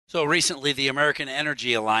So recently, the American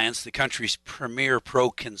Energy Alliance, the country's premier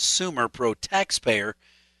pro-consumer, pro-taxpayer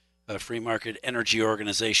free market energy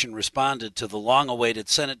organization, responded to the long-awaited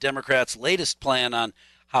Senate Democrats' latest plan on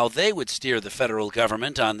how they would steer the federal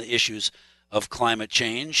government on the issues of climate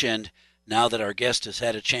change. And now that our guest has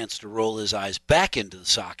had a chance to roll his eyes back into the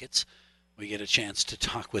sockets, we get a chance to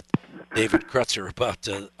talk with David Kretzker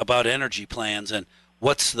about energy plans and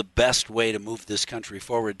what's the best way to move this country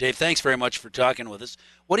forward. Dave, thanks very much for talking with us.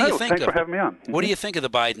 What do you think thanks for having me on. What do you think of the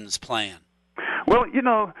Biden's plan? Well,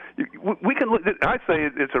 we can look. I say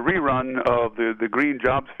it's a rerun of the green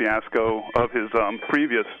jobs fiasco of his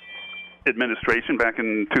previous administration back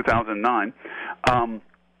in 2009.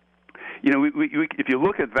 If you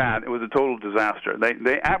look at that, it was a total disaster.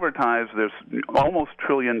 They advertised this almost $1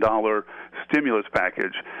 trillion stimulus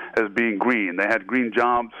package as being green. They had green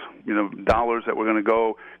jobs, dollars that were going to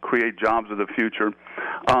go create jobs of the future.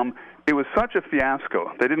 It was such a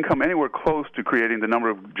fiasco. They didn't come anywhere close to creating the number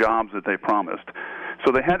of jobs that they promised.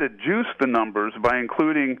 So they had to juice the numbers by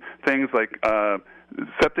including things like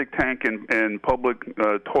septic tank and public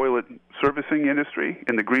toilet servicing industry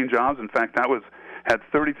in the green jobs. In fact, that had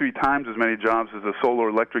 33 times as many jobs as the solar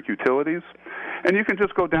electric utilities. And you can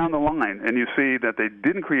just go down the line and you see that they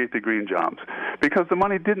didn't create the green jobs because the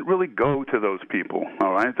money didn't really go to those people,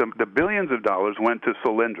 all right? The billions of dollars went to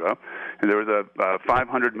Solyndra, and there was a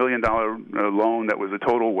 $500 million loan that was a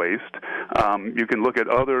total waste. You can look at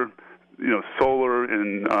other solar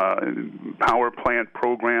and power plant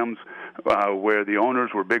programs where the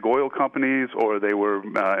owners were big oil companies or they were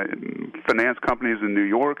finance companies in New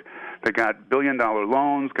York. They got billion-dollar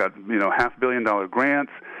loans, got $500 million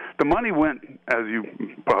grants. The money went, as you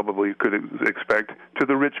probably could expect, to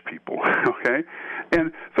the rich people, okay?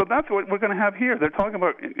 And so that's what we're going to have here. They're talking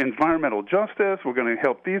about environmental justice. We're going to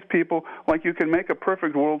help these people. Like you can make a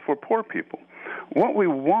perfect world for poor people. What we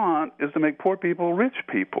want is to make poor people rich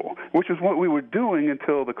people, which is what we were doing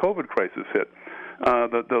until the COVID crisis hit.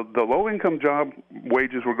 The low-income job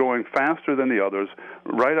wages were going faster than the others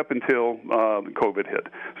right up until COVID hit.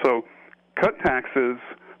 So cut taxes,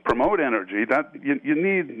 promote energy. That you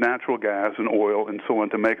need natural gas and oil and so on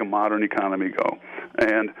to make a modern economy go.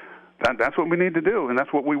 And that's what we need to do, and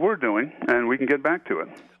that's what we were doing, and we can get back to it.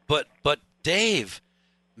 But Dave,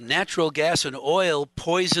 natural gas and oil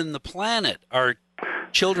poison the planet. Our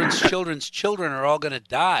children's children are all going to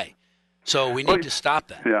die. So we need to stop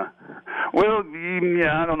that. Yeah. Well,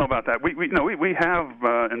 yeah, I don't know about that. We have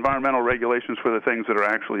environmental regulations for the things that are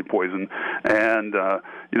actually poison, and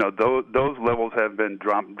those levels have been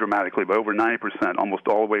dropped dramatically by over 90%, almost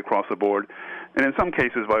all the way across the board, and in some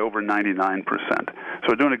cases by over 99%. So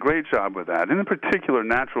we're doing a great job with that. And in particular,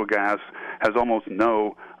 natural gas has almost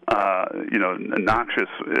no noxious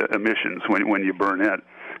emissions when you burn it.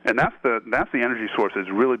 And that's the energy source that's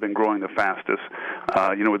really been growing the fastest.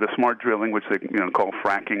 With the smart drilling, which they call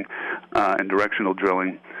fracking, and directional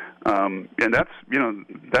drilling, and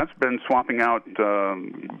that's been swapping out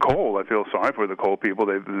coal. I feel sorry for the coal people.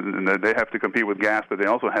 They have to compete with gas, but they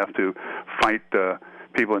also have to fight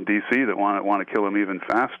people in D.C. that want to kill them even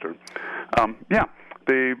faster.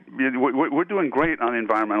 We're doing great on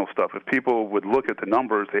environmental stuff. If people would look at the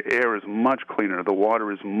numbers, the air is much cleaner, the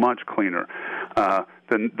water is much cleaner.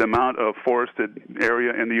 The amount of forested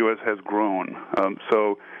area in the U.S. has grown.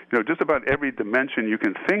 So just about every dimension you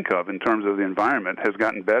can think of in terms of the environment has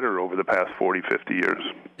gotten better over the past 40, 50 years.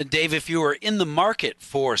 Dave, if you were in the market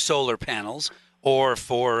for solar panels or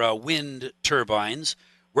for wind turbines,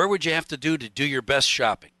 where would you have to do your best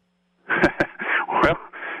shopping? Well,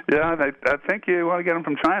 yeah, I think you want to get them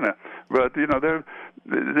from China, but there are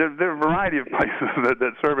a variety of places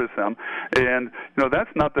that service them, and that's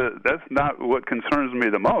not what concerns me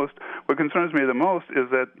the most. What concerns me the most is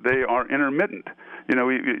that they are intermittent.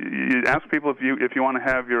 You ask people if you want to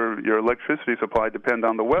have your electricity supply depend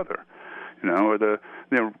on the weather.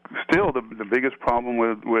 Still the biggest problem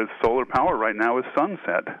with solar power right now is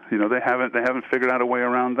sunset. They haven't figured out a way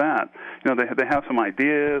around that. They have some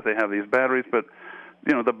ideas. They have these batteries, but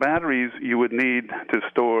the batteries you would need to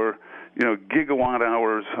store, gigawatt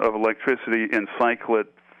hours of electricity and cycle it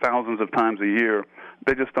thousands of times a year,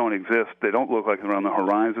 they just don't exist. They don't look like they're on the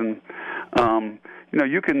horizon.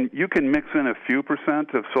 You can mix in a few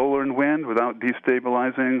percent of solar and wind without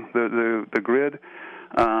destabilizing the grid.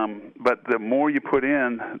 But the more you put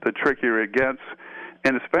in, the trickier it gets.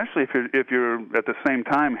 And especially if you're at the same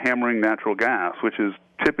time hammering natural gas, which is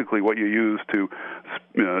typically what you use to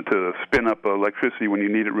spin up electricity when you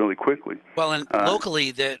need it really quickly. Well, and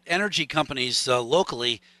locally, the energy companies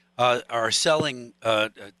are selling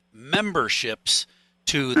memberships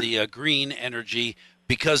to the green energy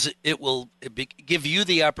because give you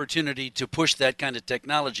the opportunity to push that kind of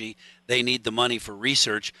technology. They need the money for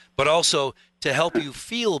research, but also to help you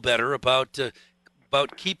feel better about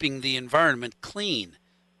keeping the environment clean.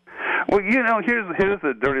 Well, here's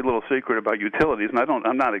the dirty little secret about utilities, and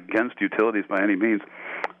I'm not against utilities by any means,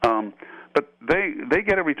 but they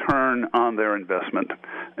get a return on their investment,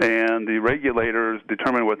 and the regulators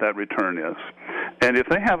determine what that return is. And if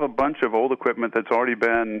they have a bunch of old equipment that's already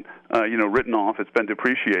been written off, it's been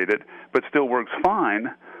depreciated, but still works fine,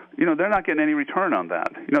 they're not getting any return on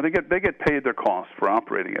that. They get paid their costs for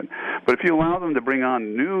operating it. But if you allow them to bring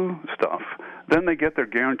on new stuff, then they get their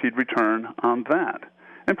guaranteed return on that.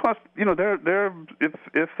 And plus, they're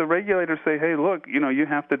if the regulators say, hey, look, you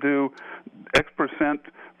have to do X%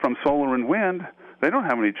 from solar and wind, they don't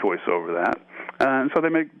have any choice over that. And so they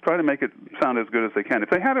try to make it sound as good as they can. If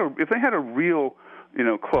they had a real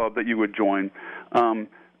club that you would join,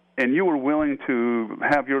 and you were willing to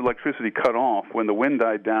have your electricity cut off when the wind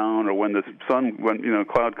died down or when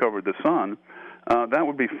cloud covered the sun, that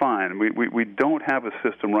would be fine. We don't have a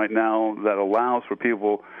system right now that allows for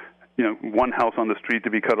people, one house on the street to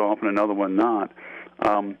be cut off and another one not.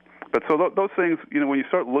 But so those things, when you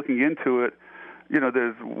start looking into it,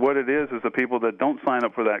 there's what it is the people that don't sign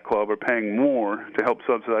up for that club are paying more to help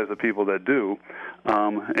subsidize the people that do.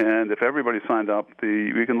 And if everybody signed up,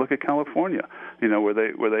 we can look at California, where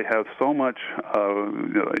they have so much of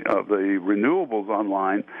the renewables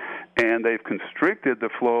online, and they've constricted the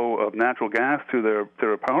flow of natural gas to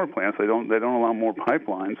their power plants. They don't allow more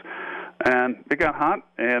pipelines, and it got hot.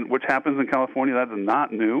 And which happens in California, that is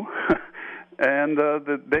not new. And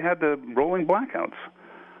they had the rolling blackouts.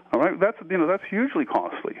 All right, that's hugely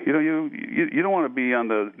costly. You don't want to be on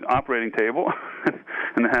the operating table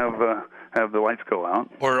and have the lights go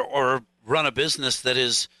out, or run a business that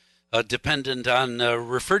is dependent on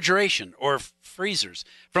refrigeration or freezers.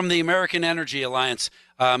 From the American Energy Alliance,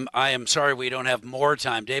 I am sorry we don't have more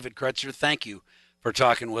time. David Kretzker, thank you for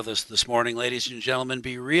talking with us this morning. Ladies and gentlemen,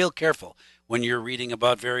 be real careful when you're reading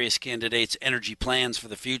about various candidates' energy plans for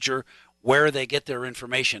the future, where they get their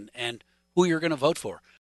information, and who you're going to vote for.